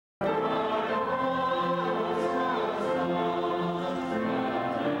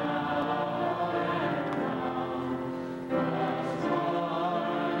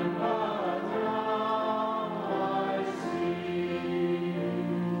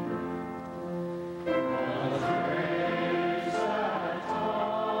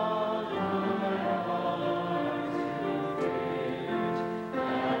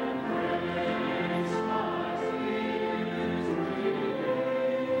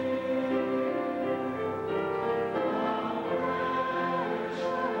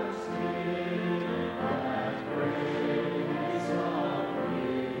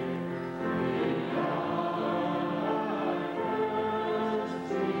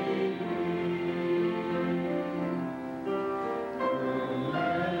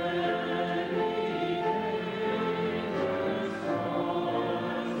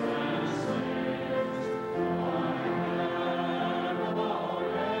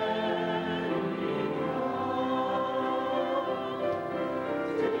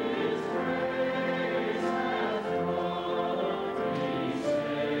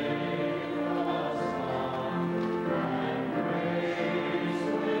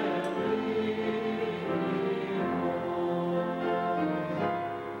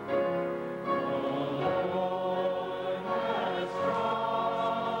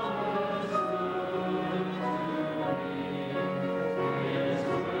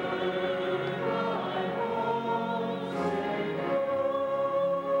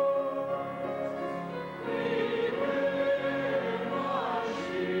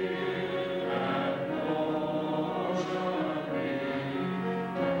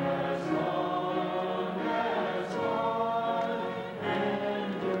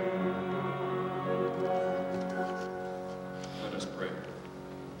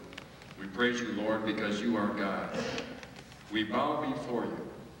praise you, Lord, because you are God. We bow before you.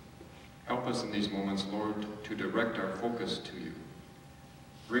 Help us in these moments, Lord, to direct our focus to you.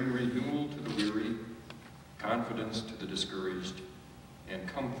 Bring renewal to the weary, confidence to the discouraged, and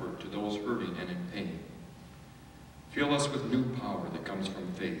comfort to those hurting and in pain. Fill us with new power that comes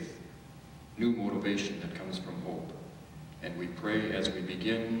from faith, new motivation that comes from hope. And we pray as we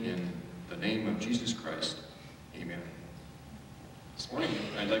begin in the name of Jesus Christ. Amen. This morning,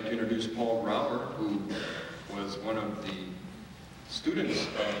 I'd like to introduce Paul Grauer, who was one of the students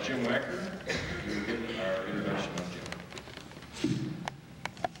of Jim Wacker. We will get our introduction of Jim.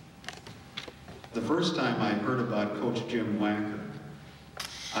 The first time I heard about Coach Jim Wacker,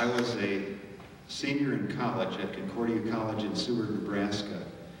 I was a senior in college at Concordia College in Seward, Nebraska.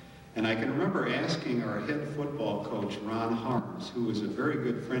 And I can remember asking our head football coach, Ron Harms, who was a very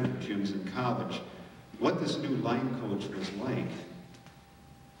good friend of Jim's in college, what this new line coach was like.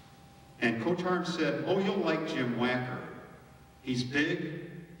 And Coach Harms said, "Oh, you'll like Jim Wacker. He's big,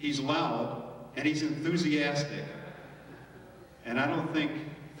 he's loud, and he's enthusiastic." And I don't think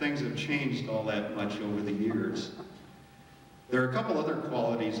things have changed all that much over the years. There are a couple other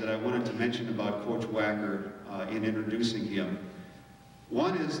qualities that I wanted to mention about Coach Wacker in introducing him.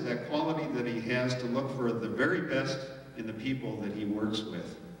 One is that quality that he has to look for the very best in the people that he works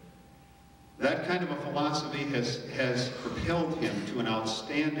with. That kind of a philosophy has propelled him to an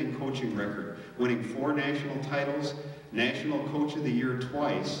outstanding coaching record, winning 4 national titles, National Coach of the Year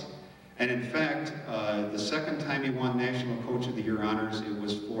twice, and in fact, the second time he won National Coach of the Year honors, it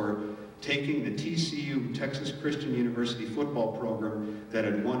was for taking the TCU, Texas Christian University football program that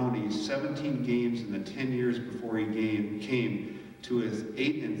had won only 17 games in the 10 years before he came to his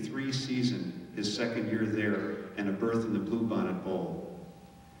 8-3 season, his second year there, and a berth in the Bluebonnet Bowl.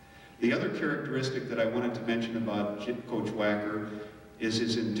 The other characteristic that I wanted to mention about Coach Wacker is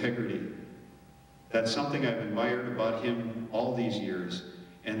his integrity. That's something I've admired about him all these years.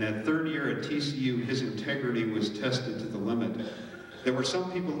 And that third year at TCU, his integrity was tested to the limit. There were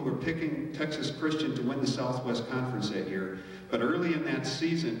some people who were picking Texas Christian to win the Southwest Conference that year, but early in that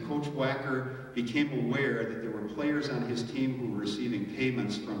season, Coach Wacker became aware that there were players on his team who were receiving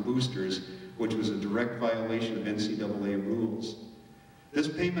payments from boosters, which was a direct violation of NCAA rules. This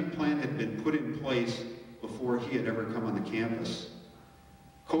payment plan had been put in place before he had ever come on the campus.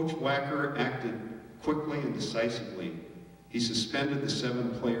 Coach Wacker acted quickly and decisively. He suspended the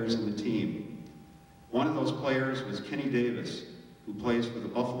 7 players on the team. One of those players was Kenny Davis, who plays for the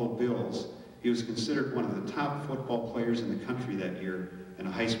Buffalo Bills. He was considered one of the top football players in the country that year and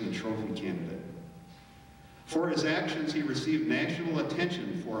a Heisman Trophy candidate. For his actions, he received national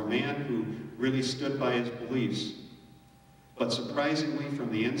attention for a man who really stood by his beliefs. But surprisingly,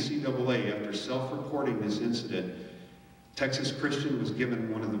 from the NCAA, after self-reporting this incident, Texas Christian was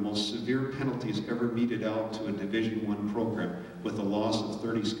given one of the most severe penalties ever meted out to a Division I program, with a loss of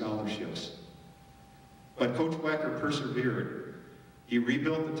 30 scholarships. But Coach Wacker persevered. He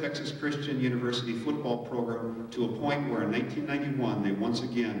rebuilt the Texas Christian University football program to a point where in 1991 they once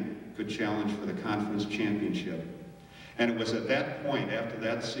again could challenge for the conference championship. And it was at that point, after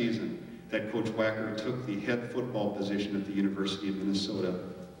that season, that Coach Wacker took the head football position at the University of Minnesota.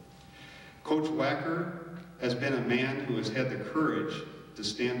 Coach Wacker has been a man who has had the courage to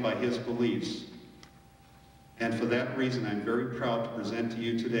stand by his beliefs. And for that reason, I'm very proud to present to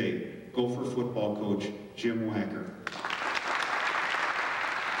you today Gopher football coach Jim Wacker.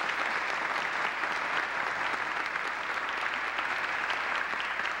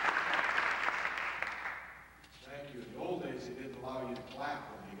 Thank you. In the old days, they didn't allow you to clap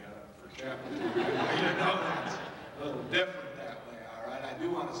when you got up for chapel. You know that's a little different that way, all right? I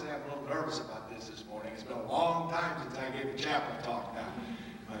do want to say I'm a little nervous about this morning. It's been a long time since I gave a chapel talk now.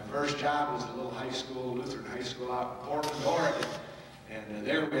 My first job was a little high school, Lutheran high school out in Portland, Oregon. And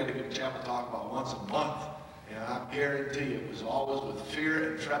there we had to give a chapel talk about once a month. And I guarantee you, it was always with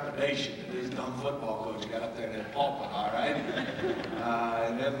fear and trepidation that this dumb football coach got up there in that pulpit, all right?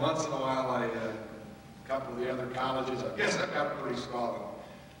 And then once in a while, a couple of the other colleges, I guess I've got a pretty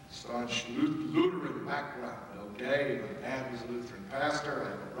staunch Lutheran background, okay? My dad was a Lutheran pastor. I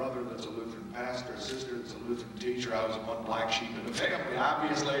have a brother that's a Lutheran pastor, a sister that's a Lutheran teacher. I was one black sheep in the family.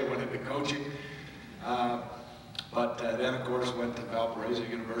 Obviously, I went into coaching. But then, of course, went to Valparaiso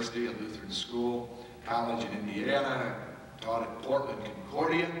University, a Lutheran school, college in Indiana. I taught at Portland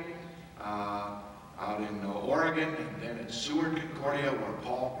Concordia, out in Oregon, and then at Seward Concordia, where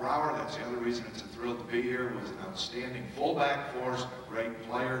Paul Grauer, that's the other reason it's a thrill to be here, was an outstanding fullback for us, a great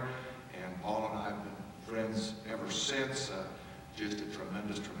player. And Paul and I have been friends ever since. Just a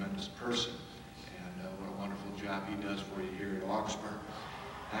tremendous, tremendous person. And what a wonderful job he does for you here at Augsburg.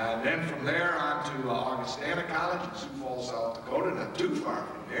 And Then from there on to Augustana College in Sioux Falls, South Dakota, not too far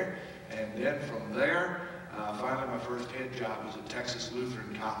from here. And then from there, finally my first head job was at Texas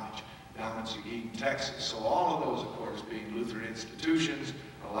Lutheran College down in Seguin, Texas. So all of those, of course, being Lutheran institutions,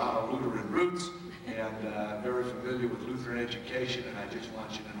 a lot of Lutheran roots, and very familiar with Lutheran education, and I just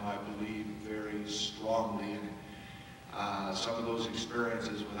want you to know I believe very strongly in it. Some of those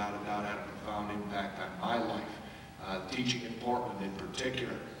experiences, without a doubt, had a profound impact on my life. Teaching in Portland in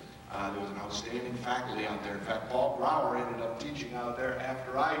particular. There was an outstanding faculty out there. In fact, Paul Brower ended up teaching out there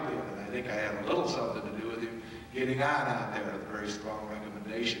after I did, and I think I had a little something to do with him getting on out there. A very strong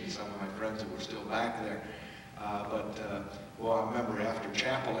recommendation. Some of my friends that were still back there. Well, I remember after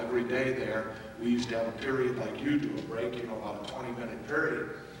chapel every day there, we used to have a period like you do, a break, you know, about a 20-minute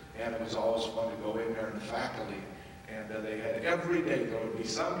period, and it was always fun to go in there and the faculty. And they had every day, there would be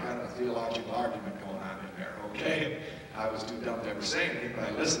some kind of theological argument going on in there, okay? I was too dumb to ever say anything, but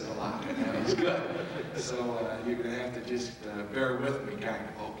I listened a lot, and that was good. So you're going to have to just bear with me, kind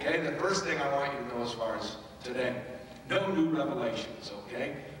of, okay? The first thing I want you to know as far as today, no new revelations,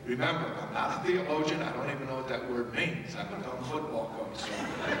 okay? Remember, I'm not a theologian. I don't even know what that word means. I'm a football coach, so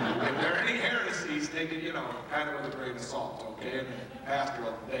if there are any heresies, take it, you know, kind of with a grain of salt, okay? And the pastor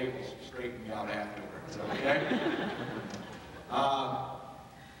Dave will straighten me out afterwards, okay?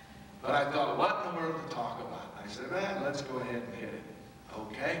 But I thought, what in the world to talk about? I said, man, let's go ahead and hit it,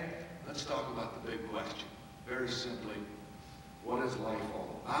 okay? Let's talk about the big question. Very simply, what is life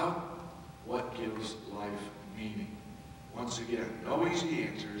all about? What gives life meaning? Once again, no easy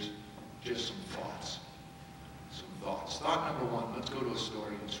answers, just some thoughts. Some thoughts. Thought number one, let's go to a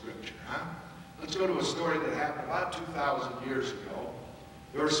story in Scripture, huh? Let's go to a story that happened about 2,000 years ago.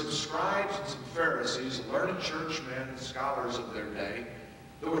 There were some scribes and some Pharisees, learned churchmen and scholars of their day,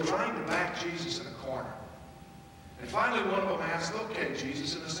 that were trying to back Jesus in a corner. And finally one of them asked, okay,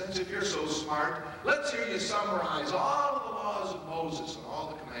 Jesus, in a sense, if you're so smart, let's hear you summarize all of the laws of Moses and all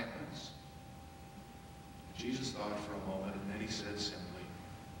the commandments. Jesus thought for a moment, and then he said simply,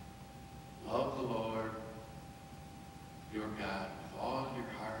 love the Lord your God with all your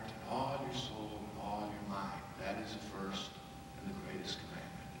heart and all your soul and all your mind. That is the first and the greatest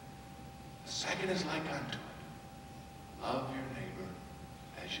commandment. The second is like unto it. Love your neighbor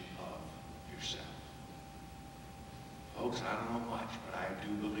as you love yourself. Folks, I don't know much, but I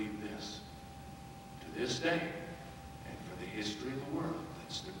do believe this. To this day, and for the history of the world,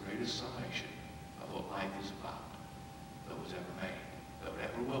 that's the greatest summation of what life is about that was ever made, that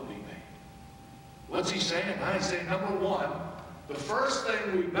ever will be made. What's he saying? I say, number one, the first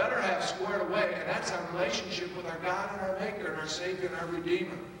thing we better have squared away, and that's our relationship with our God and our Maker and our Savior and our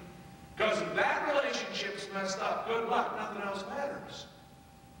Redeemer. Because if that relationship's messed up, good luck, nothing else matters.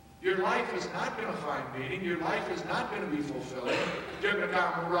 Your life is not going to find meaning. Your life is not going to be fulfilling. You're going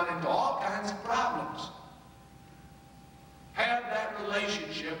to run into all kinds of problems. Have that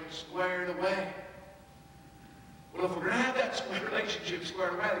relationship squared away. Well, if we're going to have that relationship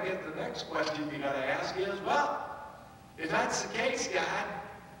squared away, to get to the next question you got to ask is, well, if that's the case, God,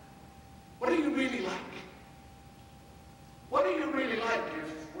 what do you really like? What do you really like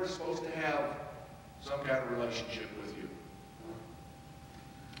if we're supposed to have some kind of relationship with you?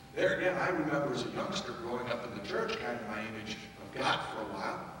 There again, I remember as a youngster growing up in the church, kind of my image of God for a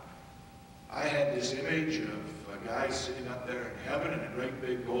while. I had this image of a guy sitting up there in heaven in a great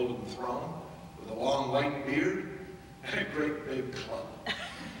big golden throne with a long white beard and a great big club.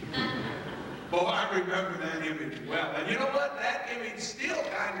 Boy, I remember that image well. And you know what? That image still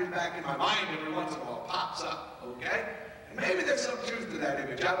conjures back in my mind every once in a while. Pops up, okay? And maybe there's some truth to that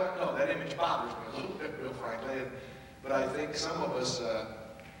image. I don't know. That image bothers me a little bit, real frankly. But I think some of us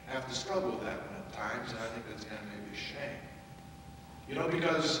have to struggle with that one at times, and I think that's kind of maybe a shame. You know,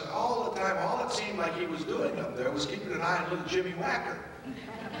 because all the time, all it seemed like he was doing up there was keeping an eye on little Jimmy Wacker.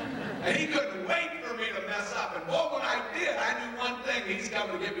 And he couldn't wait for me to mess up. And boy, when I did, I knew one thing. He's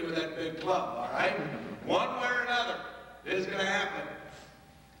coming to get me with that big club, all right? One way or another, it's going to happen.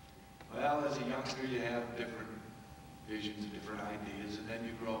 Well, as a youngster, you have different visions, different ideas, and then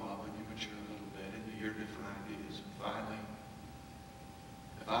you grow up and you mature a little bit, and you hear different ideas. And finally,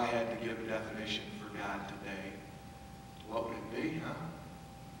 if I had to give a definition for God today, what would it be, huh?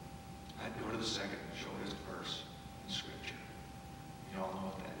 I'd go to the second shortest verse in Scripture. You all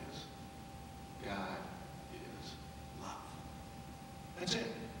know what that is. God is love. That's it.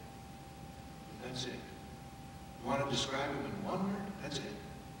 That's it. You want to describe him in one word? That's it.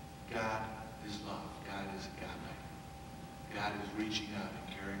 God is love. God is agape. God is reaching out and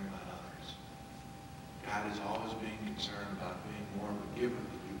caring about others. God is always being concerned about being more of a giver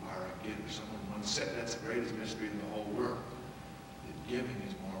than you are a giver. Someone once said that's the greatest mystery in the whole world. That giving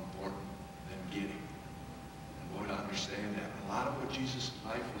is more important than getting. And we're to understand that. And a lot of what Jesus'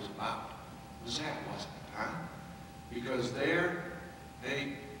 life was about was that, wasn't it, huh? Because there,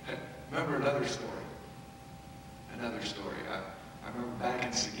 remember another story. Another story. I remember back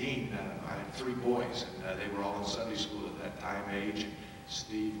in Seguin, I had 3 boys, and they were all in Sunday school at that time age. And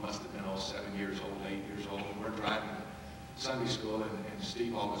Steve must have been 7 years old, 8 years old, and we're driving to Sunday school, and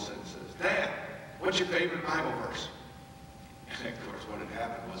Steve all of a sudden says, "Dad, what's your favorite Bible verse?" And of course, what had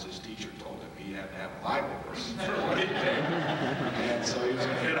happened was his teacher told him he had to have a Bible verse for a week. And so he was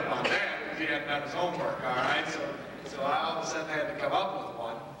going to hit up on that because he hadn't done his homework, all right? So I all of a sudden had to come up with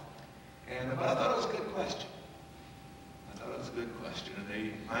one. But I thought it was a good question. I thought it was a good question.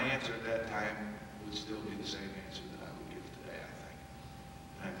 And my answer at that time would still be the same answer that I would give today, I think.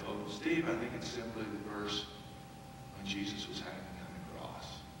 And I told him, "Steve, I think it's simply the verse when Jesus was hanging on the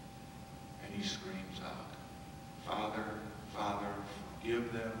cross. And he screams out, 'Father, Father,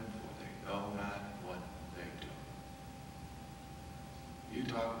 forgive them, for they know not what they do.'" You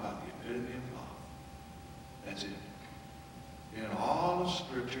talk about the epitome of love. That's it. In all of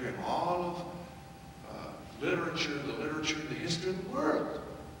Scripture, in all of literature, the history of the world,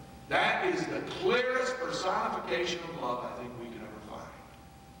 that is the clearest personification of love I think we can ever find.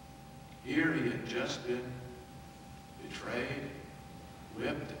 Here he had just been betrayed,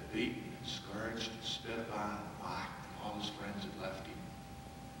 whipped, and beaten, and scourged, and spit upon, and mocked, and all his friends had left him.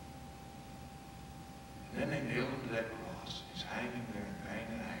 And then they nailed him to that cross. He's hanging there in pain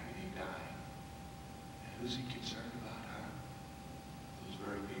and agony, dying. And who's he concerned about, huh? Those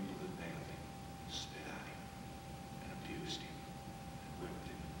very people that nailed him, spit on him, and abused him, and whipped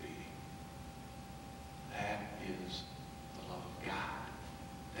him, and beat him. That is the love of God.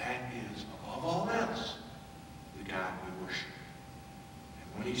 That is, above all else, the God we worship. And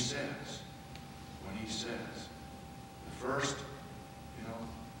when he says, the first,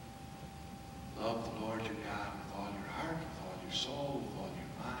 love the Lord your God with all your heart, with all your soul, with all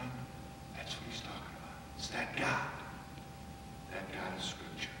your mind, that's what he's talking about. It's that God of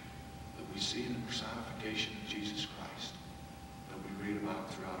Scripture that we see in the personification of Jesus Christ that we read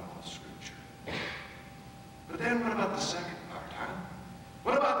about throughout all of Scripture. But then what about the second part, huh?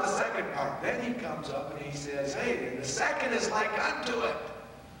 What about the second part? Then he comes up and he says, hey, and the second is like unto it.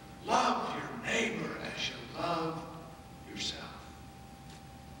 Love your neighbor as you love yourself.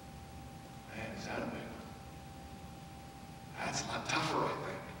 Man, is that a big one? That's a lot tougher, I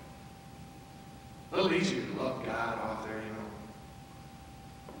think. A little easier to love God off there, A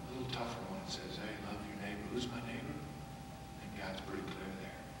little tougher when it says, hey, love your neighbor. Who's my neighbor? I think God's pretty clear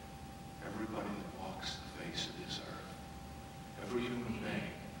there. Everybody that walks the face of this earth. Every human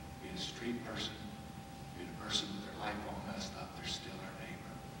being, be it a street person, be it a person with their life all messed up, they're still our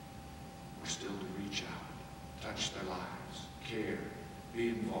neighbor. We're still to reach out, touch their lives, care, be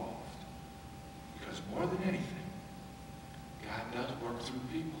involved. Because more than anything, God does work through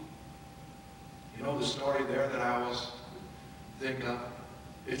people. You know the story there that I always think of?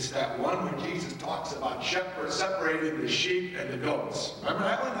 It's that one when Jesus talks about shepherds separating the sheep and the goats. Remember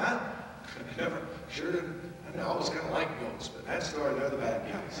that one, huh? I always kind of like goats, but that story, they're the bad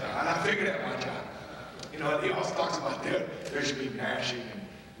guys. I figured that one time. He always talks about there should be gnashing and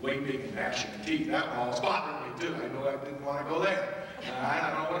weeping and gnashing of teeth. That one always bothered me too. I know I didn't want to go there.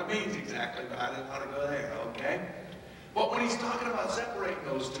 I don't know what it means exactly, but I didn't want to go there, okay? But when he's talking about separating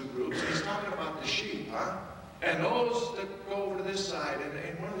those two groups, he's talking about the sheep, huh? And those that go over to this side,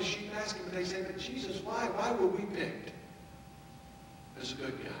 and one of the sheep asked him, and they say, but Jesus, why? Why were we picked as the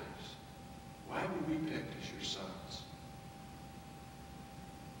good guys? Why were we picked as your sons?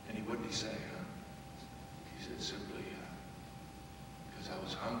 And what did he say, huh? He said simply, because I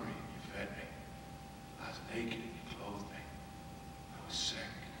was hungry and you fed me. I was naked and you clothed me. I was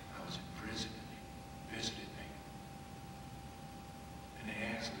sick. I was in prison and you visited me. And they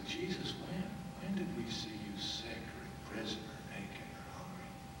asked, but Jesus, when did we see you sick or in prison or naked or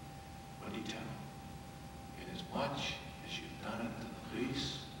hungry? What did he tell them? Inasmuch as you've done it to the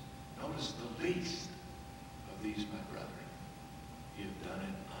least, notice the least of these, my brethren, you've done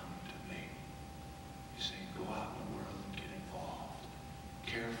it unto me. He's saying, go out in the world and get involved.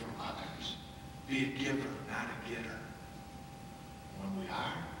 Care for others. Be a giver, not a getter. When we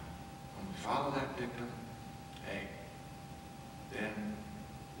follow that dictum, hey, then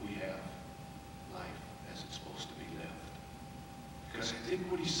we have life as it's supposed to be lived. Because I think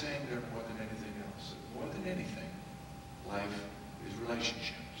what he's saying there more than anything else, more than anything, life is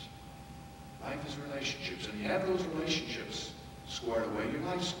relationships. Life is relationships. And you have those relationships squared away, your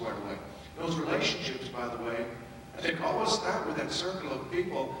life's squared away. Those relationships, by the way, I think always start with that circle of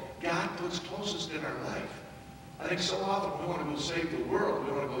people God puts closest in our life. I think so often we want to go save the world.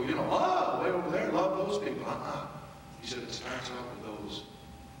 We want to go, you know, oh, way over there, love those people. He said it starts out with those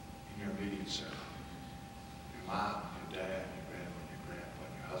in your immediate circle. Your mom, your dad, your grandma, your grandpa,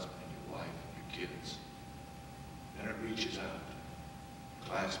 your husband, your wife, your kids. Then it reaches out to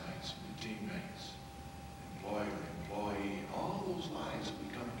classmates, your teammates, employer, employee, and all those lives that we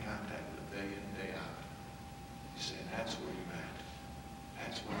come in contact with day in and day out. He's saying, that's where you're at.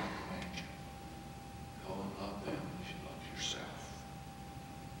 That's where I command you. Go and love them as you love yourself.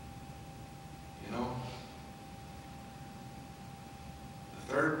 You know,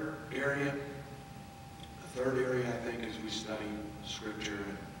 the third area I think, as we study Scripture,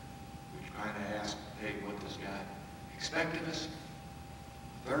 and we kind of ask, hey, what does God expect of us?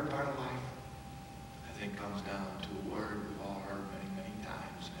 The third part of life, I think, comes down to a word we've all heard many, many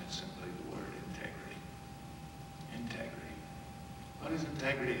times, and it's simply the word integrity. Integrity. What is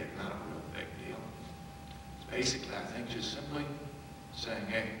integrity? It's not a real big deal. It's basically, I think, just simply saying,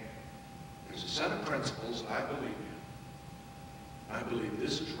 hey, there's a set of principles I believe in. I believe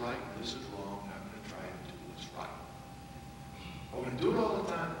this is right, this is wrong, and I'm going to try to do what's right. Are we going to do it all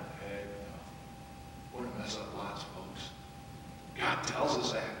the time? Heck no. We're going to mess up lots, folks. God tells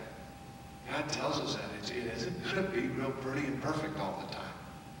us that. God tells us that. It isn't going to be real pretty and perfect all the time.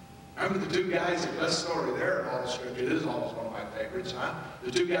 Remember the two guys, the best story there in all the Scripture, it is always one of my favorites, huh?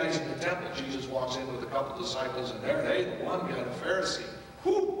 The two guys in the temple, Jesus walks in with a couple disciples in there, and the one guy, the Pharisee,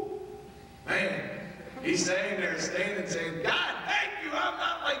 whew, man, he's saying there, staying and saying, God, thank you, I'm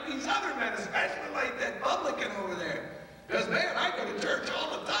not like these other men, especially like that publican over there. Because, man, I go to church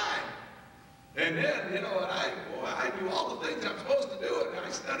all the time. And then, you know, and I do all the things I'm supposed to do, and I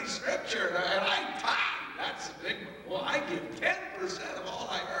study Scripture, and I tithe. That's the big one. Well, I give 10% of all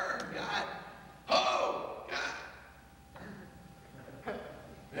I earn, God. Oh, God.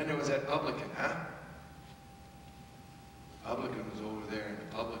 Then there was that publican, huh? The publican was over there, and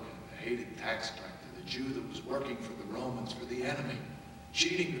the publican, the hated tax collector, the Jew that was working for the Romans, for the enemy,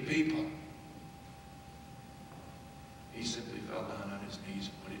 cheating the people. He simply fell down on his knees,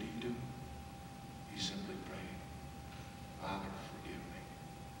 and what did he do? He simply prayed, Father, forgive me.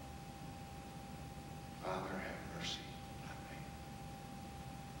 Father, have mercy on me.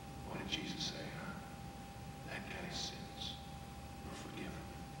 What did Jesus say, huh? That guy's sins were forgiven.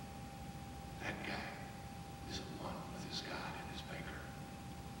 That guy is at one with his God and his Maker.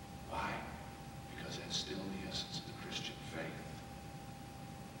 Why? Because that's still the essence of the Christian faith.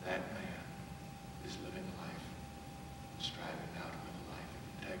 That man is living a life, striving now to live a life of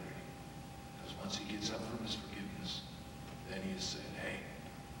integrity. Because once he gets up from his forgiveness, then he has said, hey,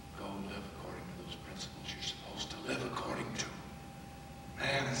 go live according to those principles you're supposed to live according to.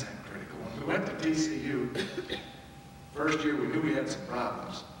 Man, is that critical. When we went to TCU, first year we knew we had some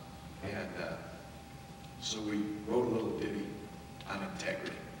problems. And so we wrote a little ditty on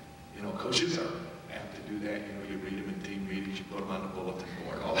integrity. You know, coaches have to do that. You know, you read them in team meetings, you put them on the bulletin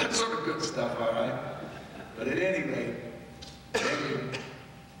board, all that sort of good stuff, all right? But at any rate,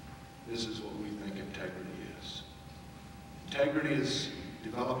 this is what we think integrity is. Integrity is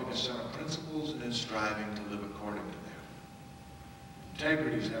developing a set of principles and then striving to live according to them.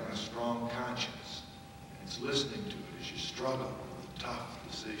 Integrity is having a strong conscience. And it's listening to it as you struggle with tough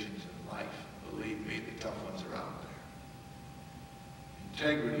decisions in life. Believe me, the tough ones are out there.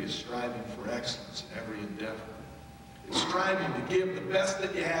 Integrity is striving for excellence in every endeavor. It's striving to give the best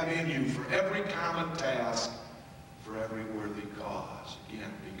that you have in you for every common task, for every worthy cause.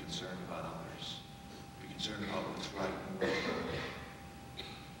 Again, be concerned about others. Be concerned about what's right and what's wrong.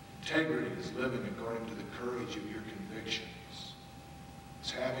 Integrity is living according to the courage of your convictions.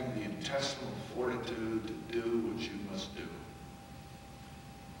 It's having the intestinal fortitude to do what you must do.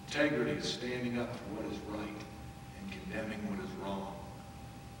 Integrity is standing up for what is right and condemning what is wrong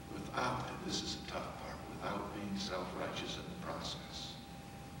without, and this is the tough part, without being self-righteous in the process.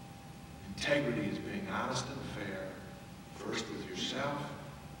 Integrity is being honest and fair, first with yourself,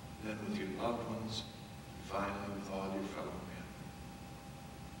 then with your loved ones, and finally with all your fellow men.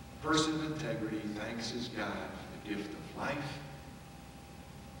 A person of integrity thanks his God for the gift of life.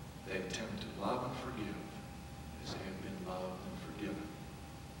 They attempt to love and forgive as they have been loved and forgiven.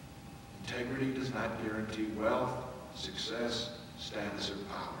 Integrity does not guarantee wealth, success, status, or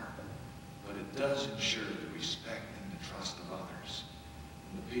power, but it does ensure the respect and the trust of others,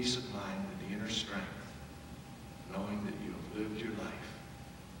 and the peace of mind and the inner strength, knowing that you have lived your life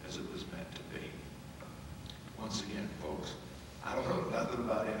as it was meant to be. Once again, folks, I don't know nothing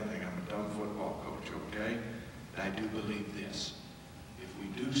about anything. I'm a dumb football coach, okay? And I do believe this. If we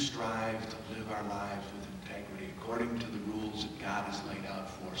do strive to live our lives with integrity according to the rules that God has laid out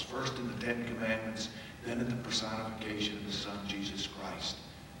for us. First in the Ten Commandments, then in the personification of the Son, Jesus Christ,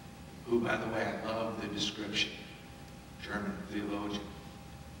 who, by the way, I love the description German theologian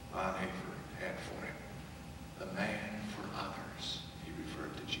Bonhoeffer had for him. The man for others. He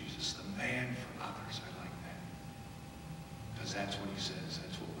referred to Jesus. The man for others. I like that. Because that's what he says.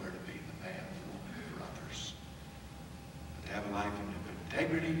 That's what we're to be. The man for others. But to have a life in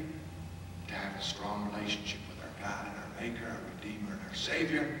integrity, to have a strong relationship with our God and our Maker, our Redeemer, and our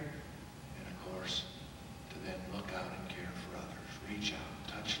Savior, and of course, to then look out and care for others. Reach out,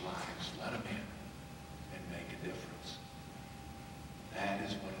 touch lives, let them in, and make a difference. That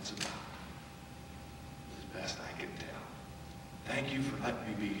is what it's about, as best I can tell. Thank you for letting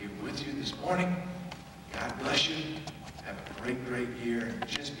me be here with you this morning. God bless you. Have a great, great year, and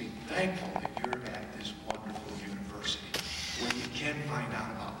just be thankful that you're at this wonderful university where you can find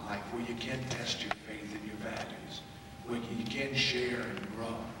out about life, where you can test your faith and your values, where you can share and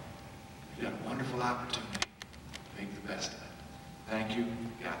grow. You've got a wonderful opportunity. Make the best of it. Thank you.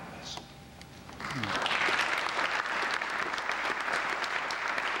 God bless.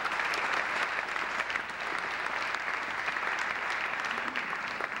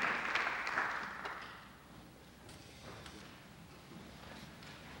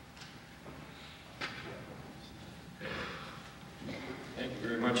 Thank you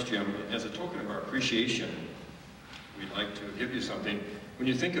very much, Jim. As a token of our appreciation, we'd like to give you something. When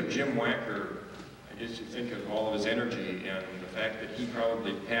you think of Jim Wacker, I guess you think of all of his energy and the fact that he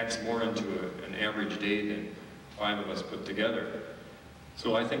probably packs more into an average day than 5 of us put together.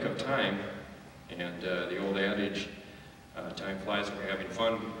 So I think of time, and the old adage, time flies when you're having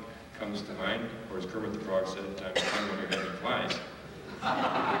fun, comes to mind. Of course, Kermit the Frog said, time is fun when you're having flies.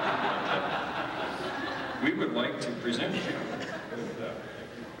 We would like to present you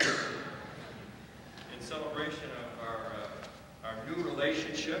in celebration of our new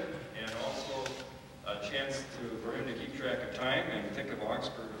relationship, and also a chance for him to keep track of time and think of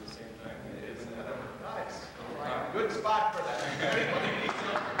Augsburg at the same time. Isn't that nice? Right. Good spot for that.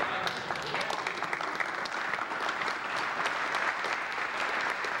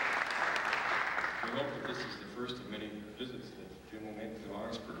 We hope that this is the first of many visits that Jim will make to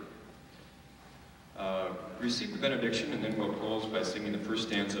Augsburg. Receive the benediction, and then we'll close by singing the first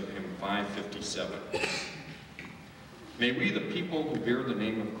stanza of hymn 557. May we, the people who bear the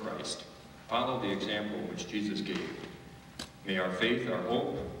name of Christ, follow the example which Jesus gave. May our faith, our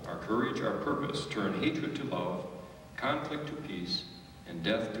hope, our courage, our purpose turn hatred to love, conflict to peace, and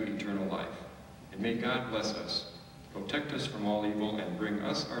death to eternal life. And may God bless us, protect us from all evil, and bring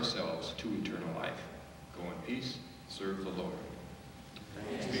us ourselves to eternal life. Go in peace, serve the Lord.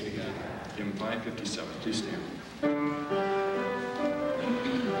 Thanks be to God. Hymn 557, please stand.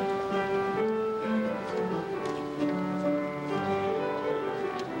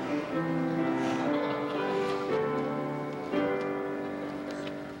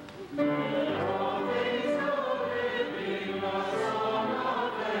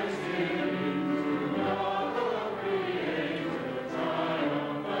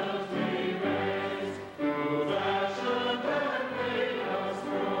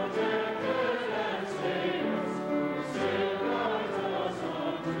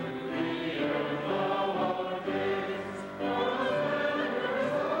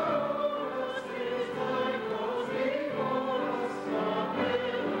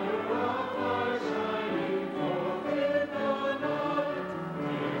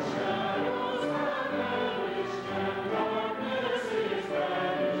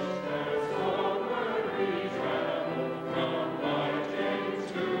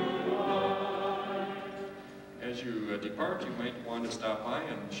 Depart, you might want to stop by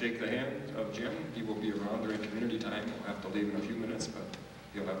and shake the hand of Jim. He will be around during community time. We'll have to leave in a few minutes, but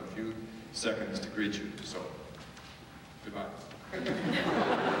he'll have a few seconds to greet you. So, goodbye.